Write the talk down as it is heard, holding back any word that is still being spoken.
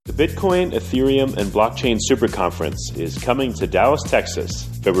Bitcoin, Ethereum, and Blockchain Super Conference is coming to Dallas, Texas,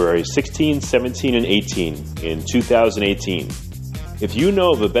 February 16, 17, and 18 in 2018. If you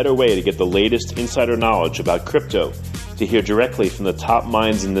know of a better way to get the latest insider knowledge about crypto, to hear directly from the top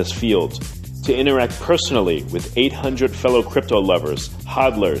minds in this field, to interact personally with 800 fellow crypto lovers,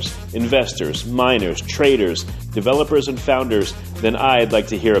 hodlers, investors, miners, traders, developers, and founders, then I'd like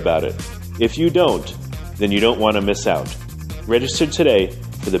to hear about it. If you don't, then you don't want to miss out. Register today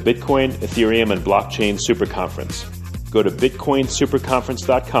for the Bitcoin, Ethereum, and Blockchain Super Conference. Go to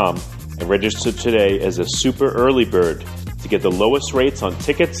bitcoinsuperconference.com and register today as a super early bird to get the lowest rates on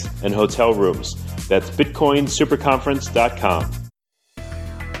tickets and hotel rooms. That's bitcoinsuperconference.com.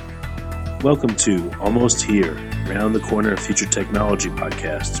 Welcome to Almost Here, Round the Corner Future Technology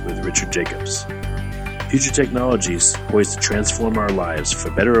Podcasts with Richard Jacobs. Future technologies poised to transform our lives for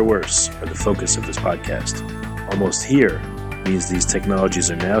better or worse are the focus of this podcast. Almost Here means these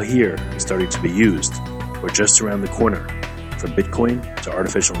technologies are now here and starting to be used, or just around the corner, from Bitcoin to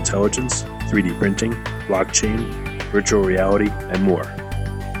artificial intelligence, 3D printing, blockchain, virtual reality, and more.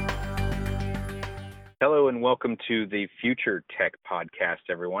 Hello and welcome to the Future Tech Podcast,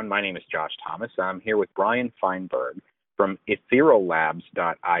 everyone. My name is Josh Thomas. I'm here with Brian Feinberg from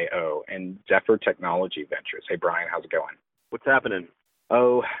etherealabs.io and Zephyr Technology Ventures. Hey, Brian, how's it going? What's happening?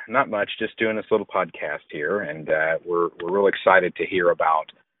 Oh, not much. Just doing this little podcast here, and we're real excited to hear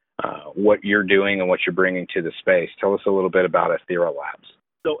about what you're doing and what you're bringing to the space. Tell us a little bit about Ethereal Labs.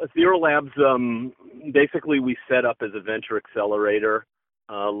 So Ethereal Labs, basically we set up as a venture accelerator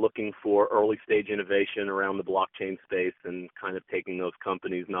looking for early stage innovation around the blockchain space and kind of taking those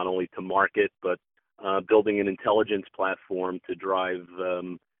companies not only to market, but building an intelligence platform to drive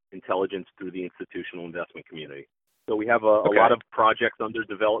intelligence through the institutional investment community. So we have a lot of projects under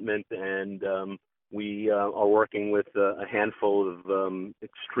development, and we are working with a handful of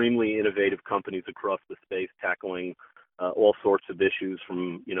extremely innovative companies across the space, tackling all sorts of issues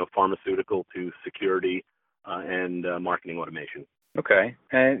from pharmaceutical to security and marketing automation. Okay,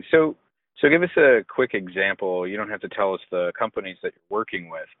 and so give us a quick example. You don't have to tell us the companies that you're working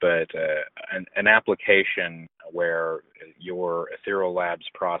with, but an application where your Ethereal Labs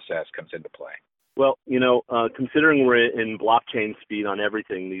process comes into play. Well, considering we're in blockchain speed on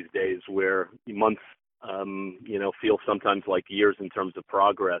everything these days, where months, feel sometimes like years in terms of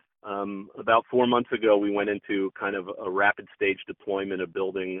progress. About 4 months ago, we went into kind of a rapid stage deployment of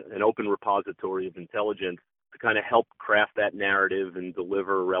building an open repository of intelligence to kind of help craft that narrative and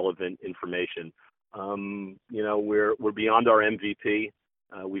deliver relevant information. We're beyond our MVP.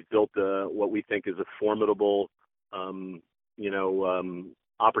 We've built what we think is a formidable,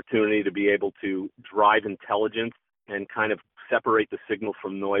 opportunity to be able to drive intelligence and kind of separate the signal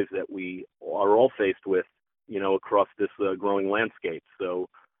from noise that we are all faced with, across this growing landscape. So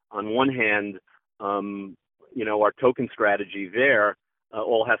on one hand, our token strategy there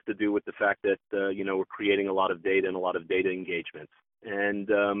all has to do with the fact that, we're creating a lot of data and a lot of data engagements. And,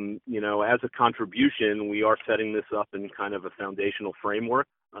 as a contribution, we are setting this up in kind of a foundational framework,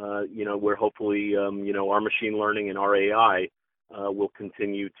 where hopefully, our machine learning and our AI will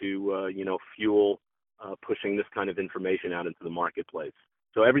continue to, fuel pushing this kind of information out into the marketplace.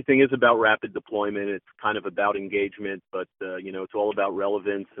 So everything is about rapid deployment. It's kind of about engagement, but, it's all about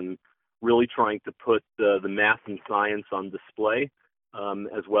relevance and really trying to put the math and science on display,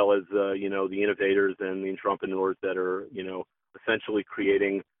 as well as, the innovators and the entrepreneurs that are, essentially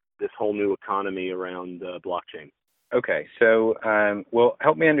creating this whole new economy around blockchain. Okay, so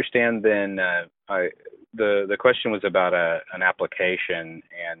help me understand then. The question was about an application,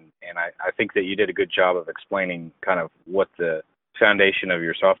 and I think that you did a good job of explaining kind of what the foundation of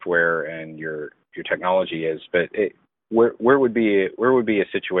your software and your technology is. But where would be a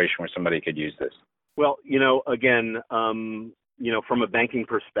situation where somebody could use this? Well, again, from a banking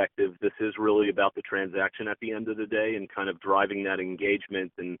perspective, this is really about the transaction at the end of the day and kind of driving that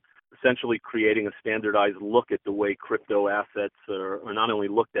engagement and essentially creating a standardized look at the way crypto assets are not only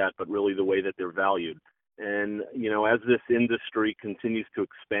looked at, but really the way that they're valued. And, as this industry continues to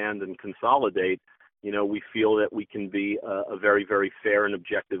expand and consolidate, we feel that we can be a very, very fair and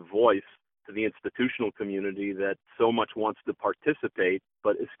objective voice to the institutional community that so much wants to participate,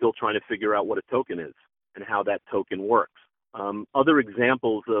 but is still trying to figure out what a token is and how that token works. Other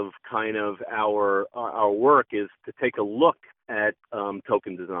examples of kind of our work is to take a look at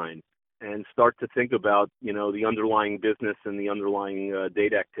token design and start to think about, the underlying business and the underlying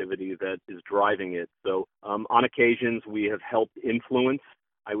data activity that is driving it. So on occasions, we have helped influence,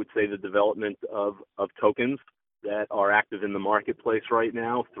 I would say, the development of tokens that are active in the marketplace right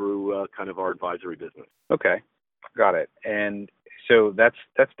now through kind of our advisory business. Okay, got it. And So that's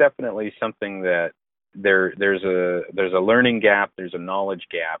definitely something that there's a learning gap, there's a knowledge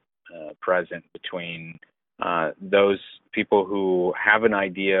gap present between those people who have an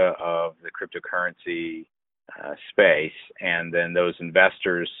idea of the cryptocurrency space, and then those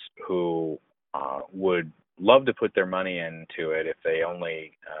investors who would love to put their money into it if they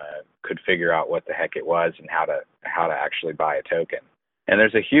only could figure out what the heck it was and how to actually buy a token. And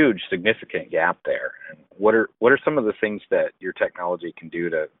there's a huge, significant gap there. And what are some of the things that your technology can do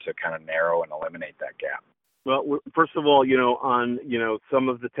to kind of narrow and eliminate that gap? Well, first of all, on some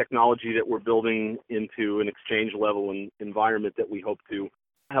of the technology that we're building into an exchange level environment that we hope to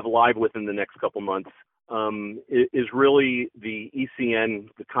have live within the next couple months is really the ECN,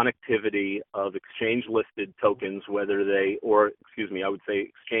 the connectivity of exchange-listed tokens, I would say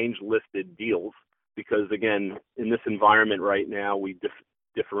exchange-listed deals, because again, in this environment right now, we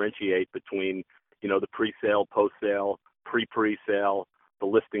differentiate between, the pre-sale, post-sale, pre-sale, the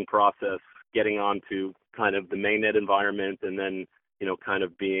listing process, getting onto kind of the mainnet environment, and then, kind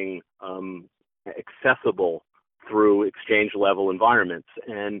of being accessible through exchange-level environments.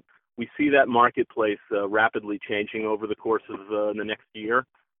 And we see that marketplace rapidly changing over the course of the next year,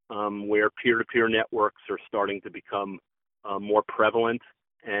 where peer-to-peer networks are starting to become more prevalent,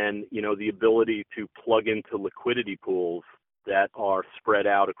 and the ability to plug into liquidity pools that are spread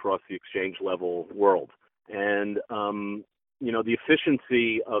out across the exchange level world. And the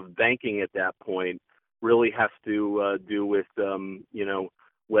efficiency of banking at that point really has to do with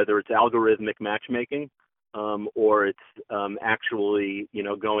whether it's algorithmic matchmaking or it's actually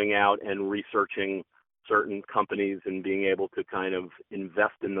going out and researching certain companies and being able to kind of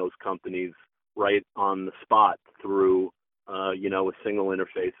invest in those companies right on the spot through a single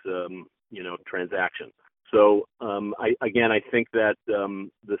interface, transaction. So I think that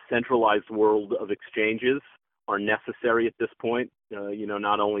the centralized world of exchanges are necessary at this point,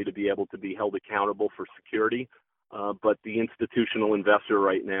 not only to be able to be held accountable for security, but the institutional investor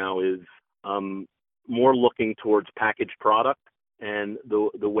right now is more looking towards packaged product and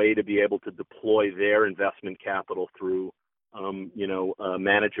the way to be able to deploy their investment capital through,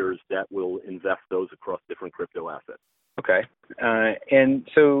 managers that will invest those across different crypto assets. Okay. And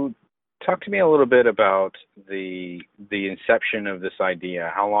so talk to me a little bit about the inception of this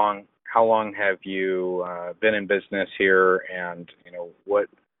idea. How long have you been in business here, and what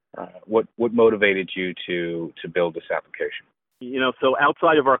motivated you to build this application? So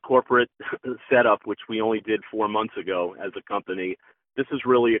outside of our corporate setup, which we only did 4 months ago as a company, this is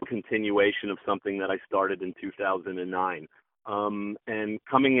really a continuation of something that I started in 2009. And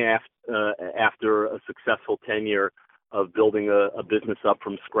coming after a successful tenure of building a business up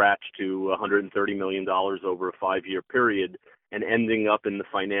from scratch to $130 million over a 5-year period, and ending up in the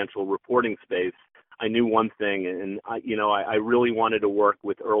financial reporting space, I knew one thing, and I really wanted to work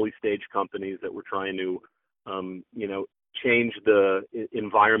with early stage companies that were trying to, change the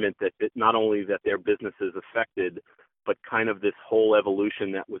environment that not only that their businesses affected, but kind of this whole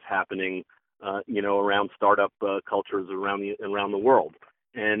evolution that was happening, around startup cultures around the world.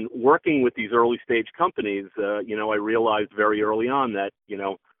 And working with these early stage companies, I realized very early on that,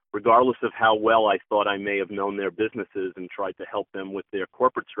 regardless of how well I thought I may have known their businesses and tried to help them with their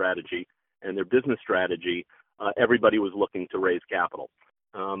corporate strategy and their business strategy, everybody was looking to raise capital.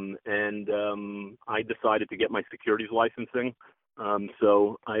 I decided to get my securities licensing.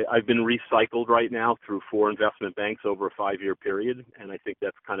 So I've been recycled right now through 4 investment banks over a 5-year period, and I think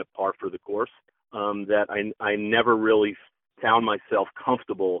that's kind of par for the course, that I never really found myself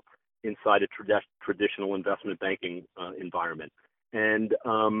comfortable inside a traditional investment banking environment. And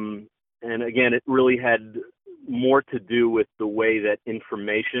again, it really had more to do with the way that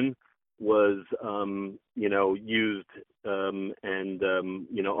information was, used, and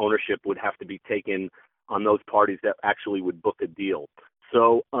ownership would have to be taken on those parties that actually would book a deal.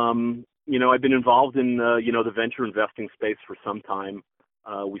 So, I've been involved in, the venture investing space for some time.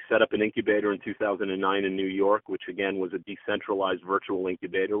 We set up an incubator in 2009 in New York, which again was a decentralized virtual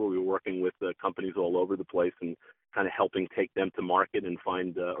incubator where we were working with companies all over the place and kind of helping take them to market and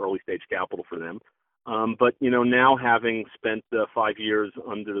find early stage capital for them. But, now having spent 5 years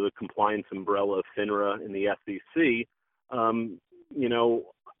under the compliance umbrella of FINRA and the SEC,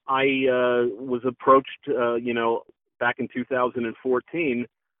 I was approached, back in 2014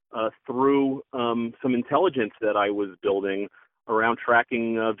 through some intelligence that I was building around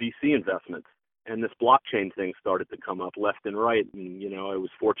tracking VC investments. And this blockchain thing started to come up left and right. And, I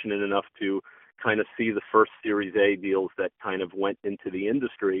was fortunate enough to kind of see the first Series A deals that kind of went into the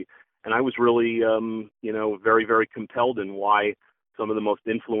industry. And I was really, very, very compelled in why some of the most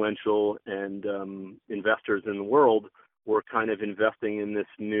influential and investors in the world were kind of investing in this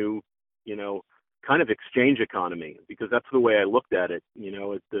new, kind of exchange economy, because that's the way I looked at it.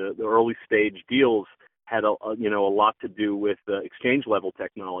 The early stage deals had a lot to do with exchange level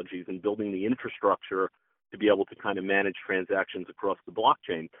technologies and building the infrastructure to be able to kind of manage transactions across the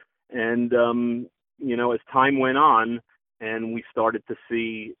blockchain. And as time went on and we started to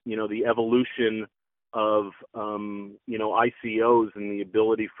see the evolution of ICOs and the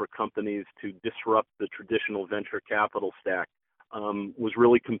ability for companies to disrupt the traditional venture capital stack was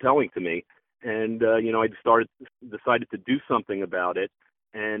really compelling to me. And I decided to do something about it,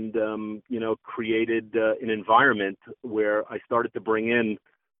 and created an environment where I started to bring in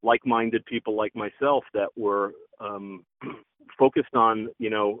like-minded people like myself that were focused on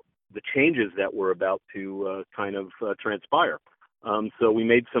the changes that were about to transpire. So we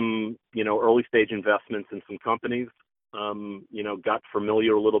made some early stage investments in some companies. Got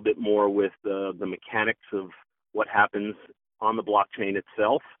familiar a little bit more with the mechanics of what happens on the blockchain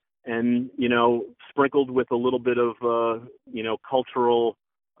itself. And, sprinkled with a little bit of, cultural,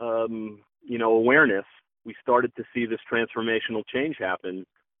 awareness, we started to see this transformational change happen,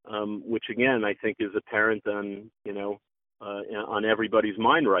 which again, I think is apparent on everybody's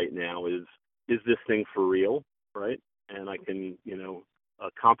mind right now is this thing for real, right? And I can,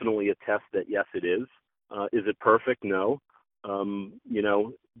 confidently attest that yes, it is. Is it perfect? No.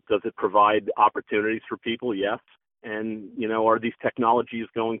 Does it provide opportunities for people? Yes. And, are these technologies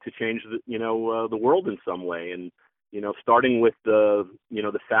going to change the world in some way? And, starting with the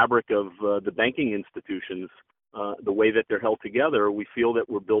fabric of the banking institutions, the way that they're held together, we feel that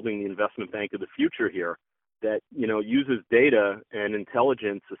we're building the investment bank of the future here that, uses data and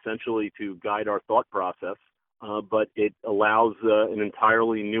intelligence essentially to guide our thought process. But it allows an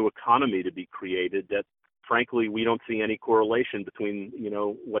entirely new economy to be created that, frankly, we don't see any correlation between,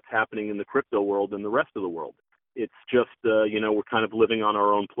 what's happening in the crypto world and the rest of the world. It's just, we're kind of living on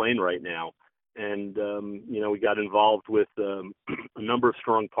our own plane right now. And, we got involved with a number of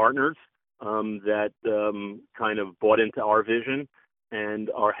strong partners that kind of bought into our vision and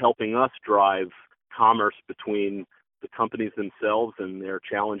are helping us drive commerce between the companies themselves and their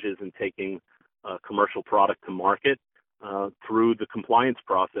challenges in taking commercial product to market through the compliance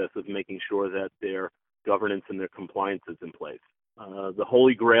process of making sure that their governance and their compliance is in place. The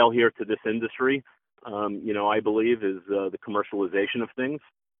holy grail here to this industry, I believe, is the commercialization of things,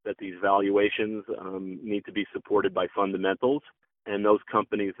 that these valuations need to be supported by fundamentals. And those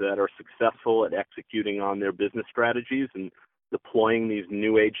companies that are successful at executing on their business strategies and deploying these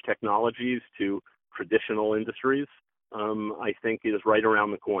new age technologies to traditional industries, I think is right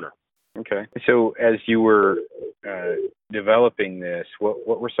around the corner. Okay. So as you were developing this,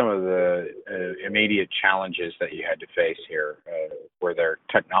 what were some of the immediate challenges that you had to face here? Were there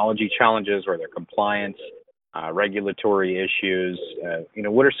technology challenges? Were there compliance, regulatory issues?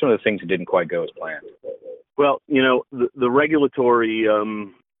 What are some of the things that didn't quite go as planned? Well, the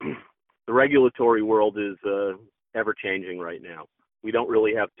regulatory world is ever changing right now. We don't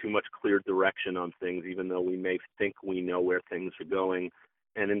really have too much clear direction on things, even though we may think we know where things are going.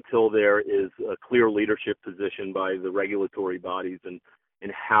 And until there is a clear leadership position by the regulatory bodies and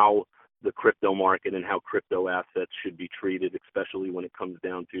how the crypto market and how crypto assets should be treated, especially when it comes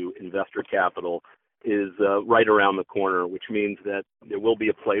down to investor capital, is right around the corner, which means that there will be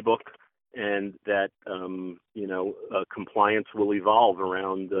a playbook and that, compliance will evolve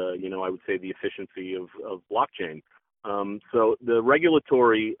around, I would say the efficiency of blockchain. So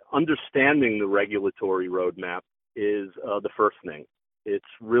understanding the regulatory roadmap is the first thing. It's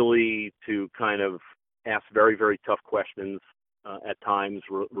really to kind of ask very, very tough questions at times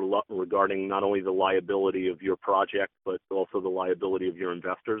regarding not only the liability of your project, but also the liability of your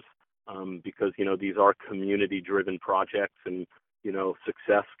investors, because, these are community-driven projects and,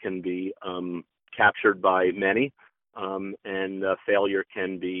 success can be captured by many, and failure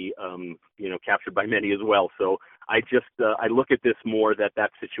can be, captured by many as well. So I look at this more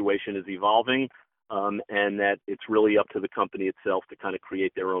that situation is evolving, and that it's really up to the company itself to kind of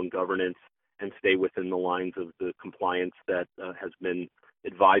create their own governance and stay within the lines of the compliance that has been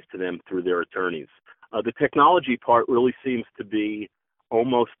advised to them through their attorneys. The technology part really seems to be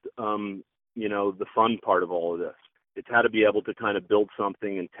almost, the fun part of all of this. It's how to be able to kind of build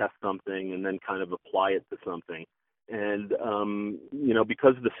something and test something and then kind of apply it to something. And,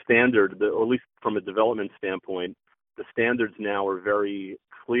 because the standard, or at least from a development standpoint, the standards now are very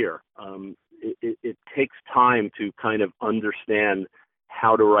clear. It takes time to kind of understand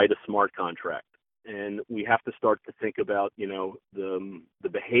how to write a smart contract. And we have to start to think about, the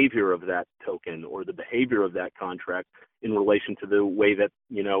behavior of that token or the behavior of that contract in relation to the way that,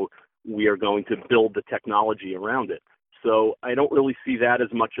 we are going to build the technology around it. So I don't really see that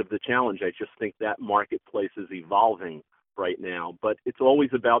as much of the challenge. I just think that marketplace is evolving right now. But it's always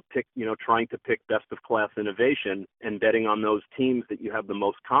about trying to pick best of class innovation and betting on those teams that you have the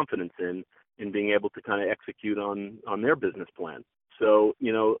most confidence in being able to kind of execute on their business plan. So,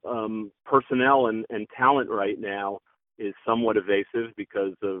 personnel and talent right now is somewhat evasive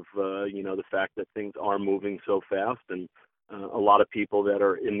because of, the fact that things are moving so fast, and a lot of people that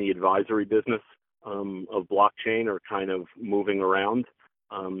are in the advisory business of blockchain are kind of moving around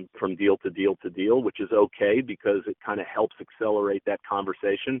from deal to deal to deal, which is okay because it kind of helps accelerate that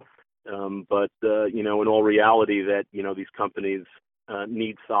conversation. But in all reality that, these companies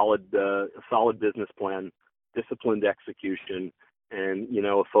need solid business plan, disciplined execution, and,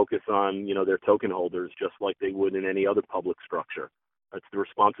 a focus on, their token holders, just like they would in any other public structure. That's the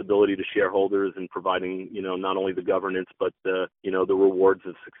responsibility to shareholders and providing, not only the governance, but the rewards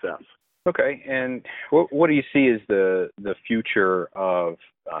of success. Okay. And what do you see as the future of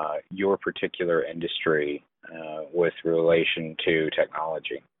your particular industry with relation to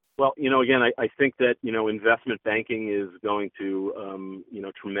technology? Well, again, I think that, investment banking is going to,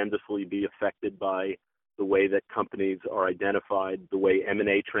 tremendously be affected by the way that companies are identified, the way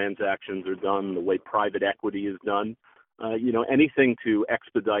M&A transactions are done, the way private equity is done. Anything to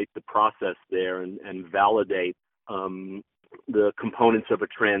expedite the process there and validate the components of a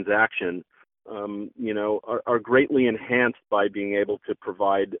transaction, are greatly enhanced by being able to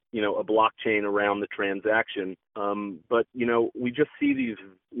provide, a blockchain around the transaction. But, we just see these,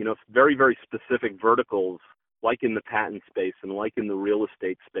 very, very specific verticals, like in the patent space and like in the real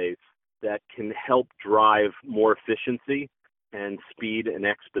estate space, that can help drive more efficiency and speed and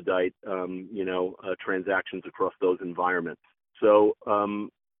expedite, transactions across those environments. So,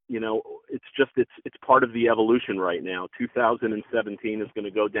 it's part of the evolution right now. 2017 is going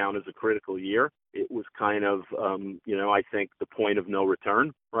to go down as a critical year. It was kind of, I think the point of no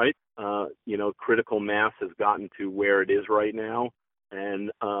return, right? Critical mass has gotten to where it is right now. And,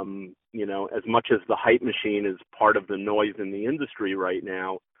 as much as the hype machine is part of the noise in the industry right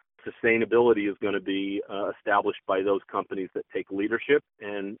now, sustainability is going to be established by those companies that take leadership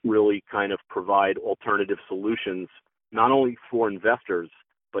and really kind of provide alternative solutions, not only for investors,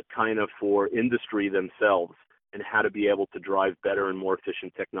 but kind of for industry themselves, and how to be able to drive better and more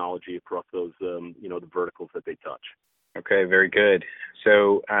efficient technology across those, the verticals that they touch. Okay, very good.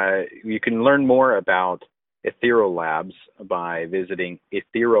 So you can learn more about Ethereal Labs by visiting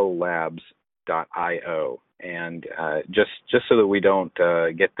etherealabs.io. And just so that we don't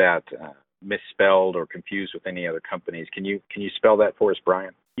get that misspelled or confused with any other companies, can you spell that for us,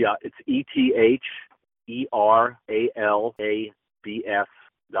 Brian? Yeah, it's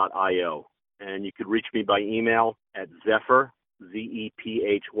ETHERALABS.io. And you could reach me by email at Zephyr,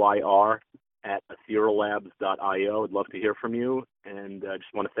 ZEPHYR, at etherealabs.io. I'd love to hear from you. And I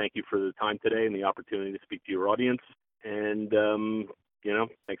just want to thank you for the time today and the opportunity to speak to your audience. And,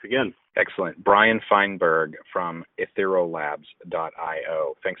 thanks again. Excellent. Brian Feinberg from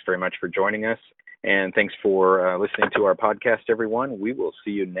etherealabs.io. Thanks very much for joining us. And thanks for listening to our podcast, everyone. We will see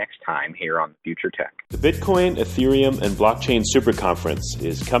you next time here on Future Tech. The Bitcoin, Ethereum, and Blockchain Super Conference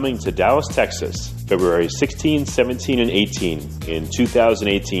is coming to Dallas, Texas, February 16, 17, and 18 in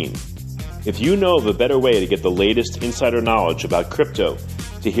 2018. If you know of a better way to get the latest insider knowledge about crypto,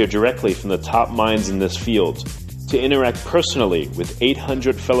 to hear directly from the top minds in this field, to interact personally with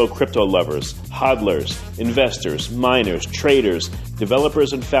 800 fellow crypto lovers, hodlers, investors, miners, traders,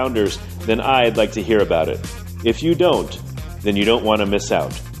 developers, and founders, then I'd like to hear about it. If you don't, then you don't want to miss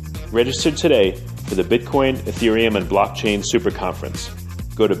out. Register today for the Bitcoin, Ethereum, and Blockchain Super Conference.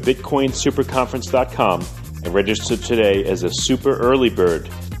 Go to bitcoinsuperconference.com and register today as a super early bird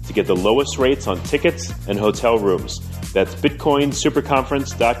to get the lowest rates on tickets and hotel rooms. That's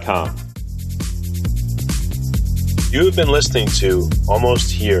bitcoinsuperconference.com. You have been listening to Almost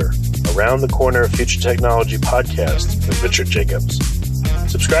Here, Around the Corner Future Technology podcast with Richard Jacobs.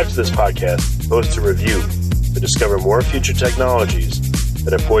 Subscribe to this podcast, post a review to discover more future technologies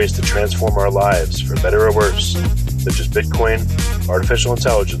that are poised to transform our lives for better or worse, such as Bitcoin, artificial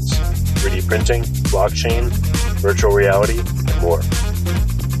intelligence, 3D printing, blockchain, virtual reality, and more.